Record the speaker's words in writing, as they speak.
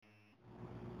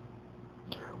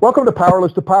Welcome to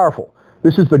Powerless to Powerful.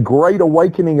 This is the great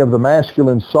awakening of the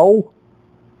masculine soul.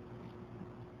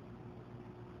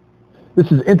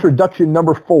 This is introduction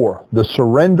number 4, the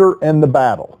surrender and the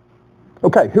battle.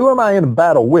 Okay, who am I in a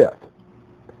battle with?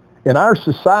 In our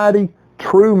society,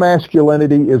 true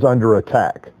masculinity is under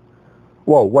attack.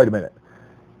 Whoa, wait a minute.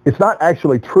 It's not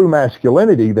actually true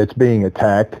masculinity that's being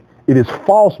attacked. It is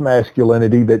false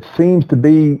masculinity that seems to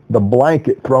be the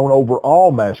blanket thrown over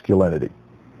all masculinity.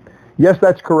 Yes,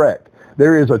 that's correct.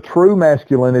 There is a true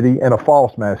masculinity and a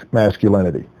false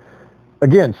masculinity.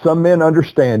 Again, some men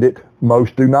understand it,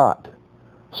 most do not.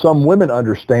 Some women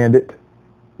understand it,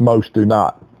 most do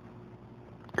not.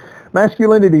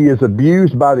 Masculinity is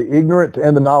abused by the ignorant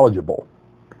and the knowledgeable.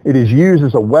 It is used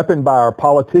as a weapon by our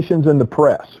politicians and the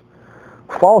press.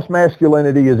 False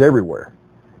masculinity is everywhere.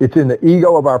 It's in the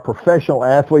ego of our professional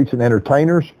athletes and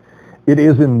entertainers. It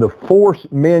is in the force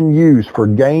men use for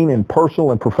gain in personal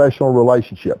and professional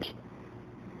relationships.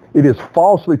 It is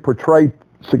falsely portrayed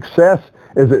success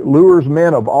as it lures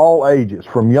men of all ages,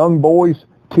 from young boys,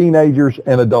 teenagers,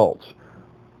 and adults.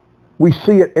 We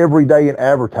see it every day in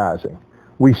advertising.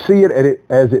 We see it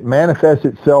as it manifests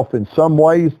itself in some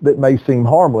ways that may seem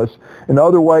harmless, and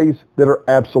other ways that are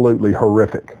absolutely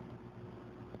horrific.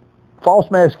 False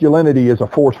masculinity is a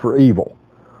force for evil.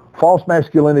 False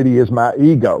masculinity is my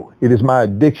ego. It is my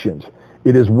addictions.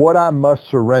 It is what I must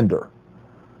surrender.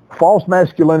 False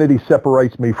masculinity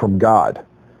separates me from God.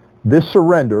 This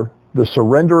surrender, the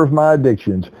surrender of my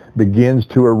addictions, begins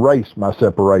to erase my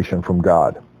separation from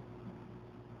God.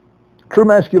 True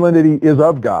masculinity is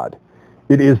of God.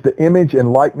 It is the image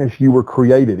and likeness you were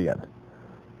created in.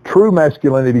 True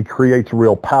masculinity creates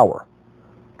real power.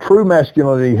 True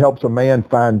masculinity helps a man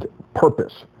find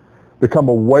purpose, become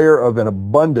aware of an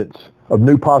abundance of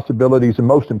new possibilities, and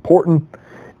most important,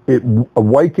 it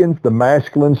awakens the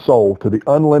masculine soul to the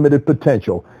unlimited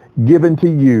potential given to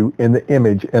you in the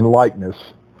image and likeness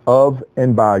of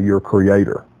and by your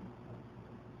Creator.